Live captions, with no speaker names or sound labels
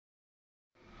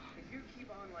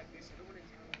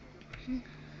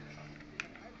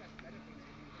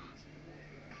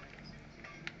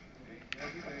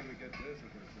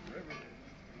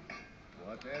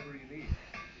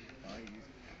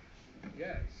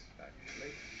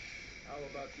actually. How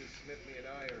about you smith me an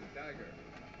iron dagger?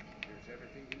 Here's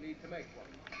everything you need to make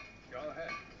one. Go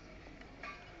ahead.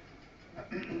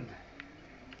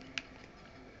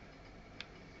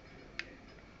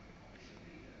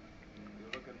 You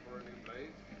looking for a new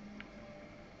blade?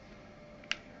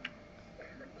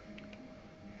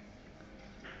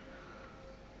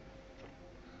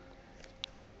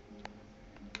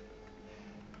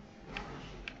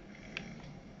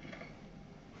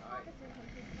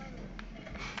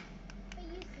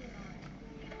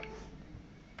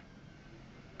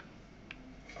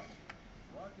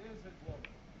 What is it, woman?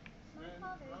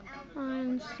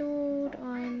 Iron sword,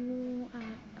 iron war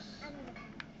axe,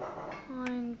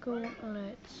 iron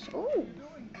gauntlets. Oh!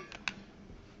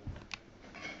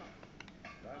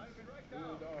 That's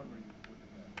good armor you put in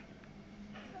there.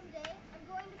 Someday, I'm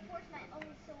going to forge my own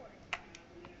sword.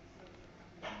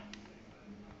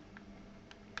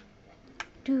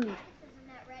 Dude, It says I'm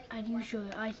not ready. I'd use your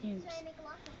items. So I make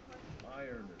lots of forges.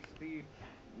 Iron or steel,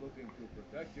 looking to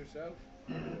protect yourself,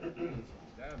 or deal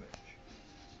some damage.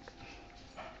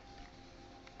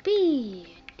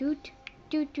 B. Doot,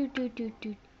 doot, doot, doot, doot,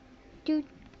 doot, doot.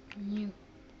 New.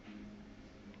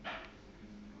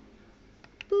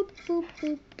 Boop, boop,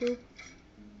 boop, boop.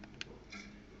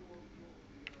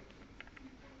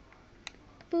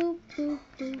 Boop, boop,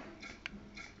 boop.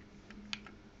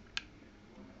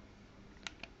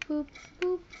 Boop,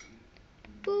 boop,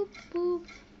 boop, boop.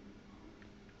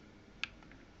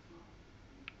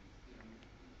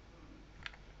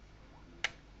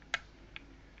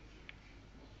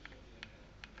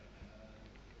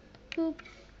 Boop.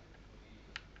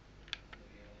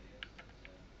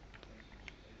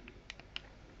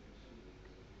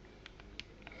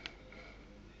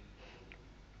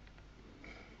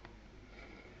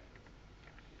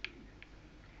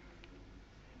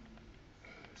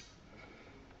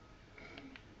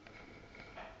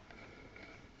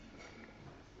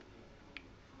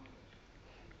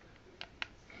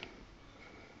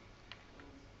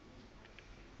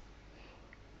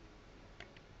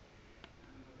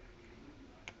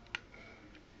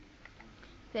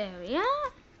 There we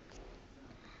are.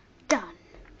 Done.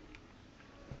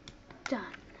 Done.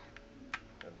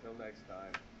 Until next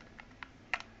time.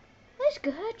 Where's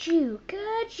Gertrude?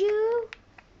 Gertrude?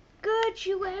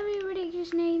 Gertrude, whatever your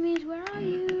ridiculous name is, where are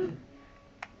you?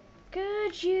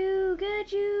 Gertrude,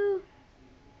 Gertrude.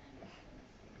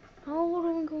 Oh, what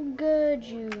one called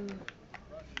Gertrude?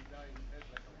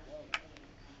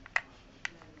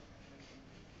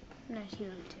 No, she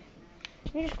won't.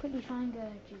 Let me just quickly find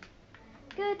Gertrude.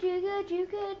 Gertrude, Gertrude,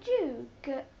 Gertrude,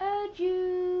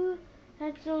 Gertrude.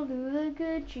 Let's all do the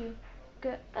Gertrude.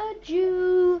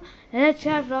 Gertrude. Let's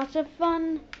have lots of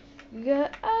fun.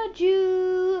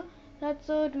 Gertrude. Let's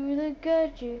all do the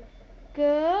Gertrude.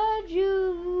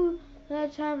 Gertrude.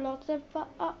 Let's have lots of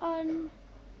fun.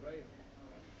 Ray,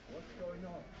 what's going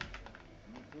on?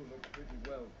 You two look pretty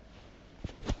well.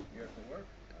 Here to work?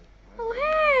 Oh,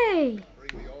 hey!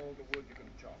 Bring me all the wood you can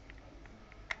chop.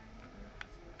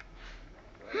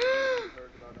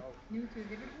 Heard about how New to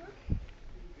Liverpool?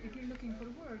 If you're looking for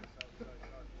work,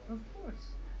 of course.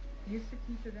 Here's the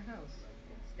key to the house.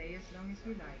 Stay as long as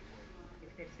you like.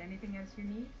 If there's anything else you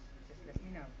need, just let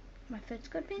me know. My foot's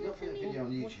got been You're putting a video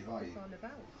on What's YouTube, are this you? all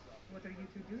about? What are you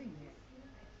two doing here?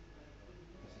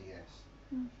 That's a yes.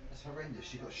 That's horrendous.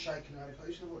 She got shaken out of clothes.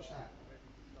 You should have watched that.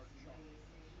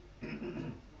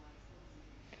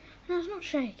 No, it's not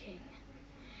shaking.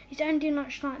 It's only doing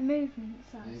like slight movements.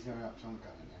 Yeah, he's going up some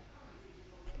gun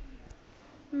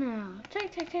in there. No.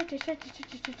 Take.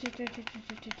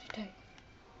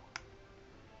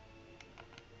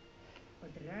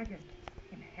 A dragon?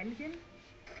 In Helgen?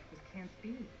 It can't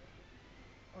be.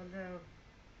 Although,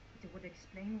 it would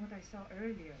explain what I saw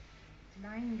earlier,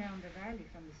 flying down the valley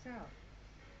from the south.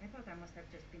 I thought I must have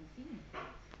just been seeing things.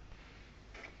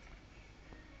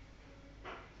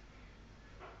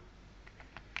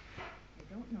 I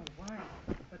don't know why,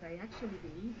 but I actually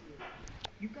believe you.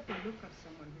 You've got the look of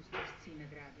someone who's just seen a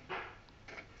dragon.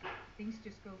 Things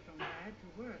just go from bad to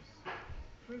worse.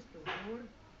 First the war,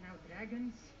 now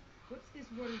dragons. What's this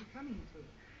world coming to?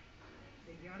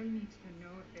 The Jarl needs to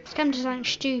know if there's It's come to something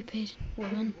stupid,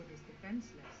 woman. Everyone is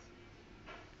defenseless.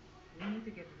 We need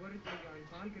to get word to Jarl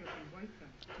Balgruuf in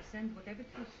Whiterun to send whatever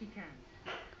troops he can.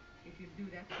 If you'll do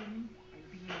that for me, I'll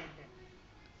be in your debt.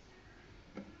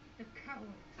 The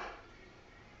coward.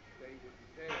 they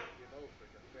wouldn't dare give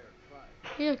Ulfric a fair trial.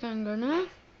 You're going to go now.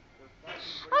 We're fighting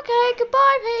for Okay,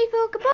 goodbye, people. Goodbye.